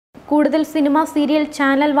കൂടുതൽ cinema, serial,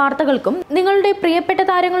 channel വാർത്തകൾക്കും നിങ്ങളുടെ പ്രിയപ്പെട്ട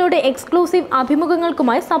താരങ്ങളുടെ എക്സ്ക്ലൂസീവ്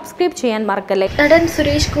അഭിമുഖങ്ങൾക്കുമായി സബ്സ്ക്രൈബ് ചെയ്യാൻ മറക്കല്ലേ. നടൻ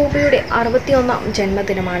സുരേഷ് ഗോപിയുടെ 61ാം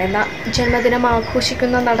ജന്മദിനമാണെന്ന്. ജന്മദിനം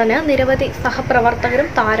ആഘോഷിക്കുന്ന നടന് നിരവധി സഹപ്രവർത്തകരും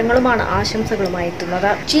താരങ്ങളുമാണ് ആശംസകളുമായി എത്തുന്നത്.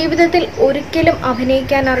 ജീവിതത്തിൽ ഒരിക്കലും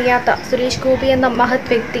അഭിനയിക്കാൻ അറിയാത്ത സുരേഷ് ഗോപി എന്ന മഹത്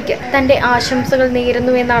വ്യക്തിക്ക് തന്റെ ആശംസകൾ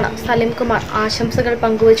നേരുന്നുവെന്നാണ് സലിം കുമാർ ആശംസകൾ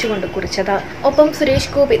പങ്കുവച്ചുകൊണ്ട് കുറിച്ചത്. ഒപ്പം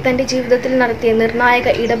സുരേഷ് ഗോപി തന്റെ ജീവിതത്തിൽ നടത്തിയ നിർണായക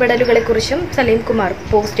ഇടപെടലുകളെക്കുറിച്ചും സലിം കുമാർ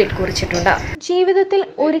പോസ്റ്റിൽ കുറിച്ചിട്ടുണ്ട്. ജീവിതത്തിൽ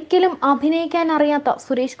ഒരിക്കലും അഭിനയിക്കാൻ അറിയാത്ത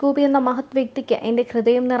സുരേഷ് ഗോപി എന്ന മഹത് വ്യക്തിക്ക് എന്റെ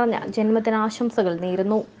ഹൃദയം നിറഞ്ഞ ജന്മദിനാശംസകൾ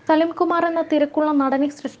നേരുന്നു. സലിം കുമാർ എന്ന തിരക്കുള്ള നടനെ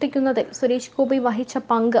സൃഷ്ടിക്കുന്നതിൽ സുരേഷ് ഗോപി വഹിച്ച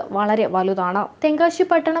പങ്ക് വളരെ വലുതാണ്.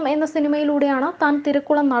 തെങ്കാശിപ്പട്ടണം എന്ന സിനിമയിലൂടെയാണ് താൻ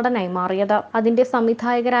തിരക്കുള്ള നടനായി മാറിയത്. അതിന്റെ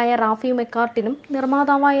സംവിധായകരായ റാഫി മെക്കാർട്ടിനും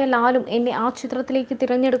നിർമ്മാതാവായ ലാലും എന്നെ ആ ചിത്രത്തിലേക്ക്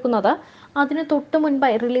തിരഞ്ഞെടുക്കുന്നത് അതിന് തൊട്ടു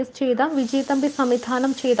മുൻപായി റിലീസ് ചെയ്ത വിജയ് തമ്പി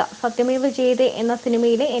സംവിധാനം ചെയ്ത സത്യമേവ ജയതേ എന്ന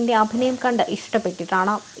സിനിമയിലെ എന്റെ അഭിനയം കണ്ട്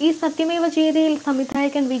ഇഷ്ടപ്പെട്ടിട്ടാണ്. ഈ സത്യമേവ ജയതേയിൽ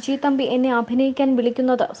സംവിധായകൻ വിജയ് തമ്പി എന്നെ അഭിനയിക്കാൻ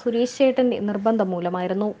വിളിക്കുന്നത് സുരേഷ് ചേട്ടന്റെ നിർബന്ധം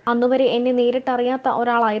മൂലമായിരുന്നു. അന്നുവരെ എന്നെ നേരിട്ടറിയാത്ത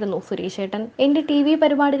ഒരാളായിരുന്നു സുരേഷ് ചേട്ടൻ. എന്റെ TV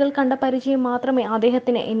പരിപാടികൾ കണ്ട പരിചയം മാത്രമേ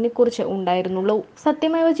അദ്ദേഹത്തിന് എന്നെക്കുറിച്ച് ഉണ്ടായിരുന്നുള്ളൂ.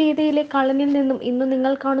 സത്യമേവ ജയതേയിലെ കള്ളനിൽ നിന്നും ഇന്ന്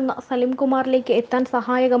നിങ്ങൾ കാണുന്ന സലിം കുമാറിലേക്ക് എത്താൻ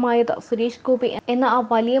സഹായകമായത് സുരേഷ് ഗോപി എന്ന ആ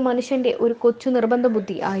വലിയ മനുഷ്യന്റെ ഒരു കൊച്ചു നിർബന്ധ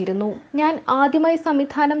ബുദ്ധി ആയിരുന്നു. ഞാൻ ആദ്യമായി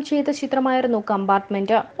സംവിധാനം ചെയ്ത ചിത്രമായിരുന്നു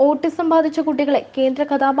കമ്പാർട്ട്മെന്റ്. ഓട്ടിസം ബാധിച്ച കുട്ടികളെ കേന്ദ്ര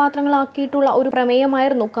കഥാപാത്രങ്ങളാക്കിയിട്ടുള്ള ഒരു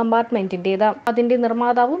പ്രമേയമായിരുന്നു കമ്പാർട്ട്മെന്റിന്റേത്. അതിന്റെ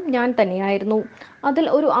നിർമ്മാതാവും ഞാൻ തന്നെയായിരുന്നു. അതിൽ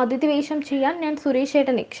ഒരു അതിഥി വേഷം ചെയ്യാൻ ഞാൻ സുരേഷ്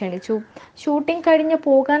ചേട്ടനെ ക്ഷണിച്ചു. ഷൂട്ടിംഗ് കഴിഞ്ഞ്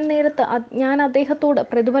പോകാൻ നേരത്ത് ഞാൻ അദ്ദേഹത്തോട്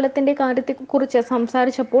പ്രതിഫലത്തിന്റെ കാര്യത്തെക്കുറിച്ച്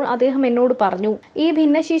സംസാരിച്ചപ്പോൾ അദ്ദേഹം എന്നോട് പറഞ്ഞു, ഈ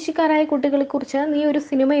ഭിന്നശേഷിക്കാരായ കുട്ടികളെക്കുറിച്ച് നീ ഒരു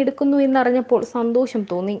സിനിമ എടുക്കുന്നു എന്നറിഞ്ഞപ്പോൾ സന്തോഷം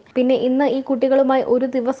തോന്നി. പിന്നെ ഇന്ന് ഈ കുട്ടികളുമായി ഒരു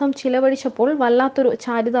ദിവസം ചിലവഴിച്ചപ്പോൾ വല്ലാത്തൊരു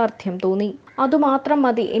ചാരിതാർത്ഥ്യം തോന്നി. അതുമാത്രം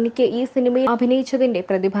മതി എനിക്ക് ഈ സിനിമയിൽ അഭിനയിച്ചതിന്റെ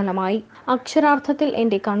പ്രതിഫലമായി. അക്ഷരാർത്ഥത്തിൽ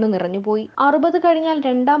എന്റെ കണ്ണു നിറഞ്ഞുപോയി. 60 കഴിഞ്ഞാൽ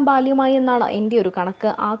രണ്ടാം ബാല്യമായി എന്നാണ് എന്റെ ഒരു കണക്ക്.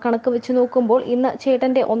 ആ കണക്ക് വെച്ച് നോക്കുമ്പോൾ ഇന്ന്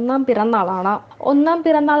ചേട്ടന്റെ 1ാം പിറന്നാളാണ്. 1ാം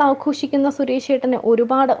പിറന്നാൾ ആഘോഷിക്കുന്ന സുരേഷ് ചേട്ടന്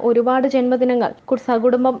ഒരുപാട് ജന്മദിനങ്ങൾ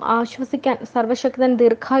സകുടുംബം ആശ്വസിക്കാൻ സർവശക്തൻ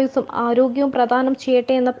ദീർഘായുസ്സും ആരോഗ്യവും പ്രദാനം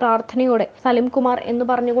ചെയ്യട്ടെ എന്ന പ്രാർത്ഥനയോടെ സലിം കുമാർ എന്ന്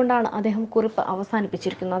പറഞ്ഞുകൊണ്ടാണ് അദ്ദേഹം കുറിപ്പ്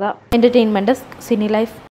അവസാനിപ്പിച്ചിരിക്കുന്നത്. Entertainment desk, Sini life.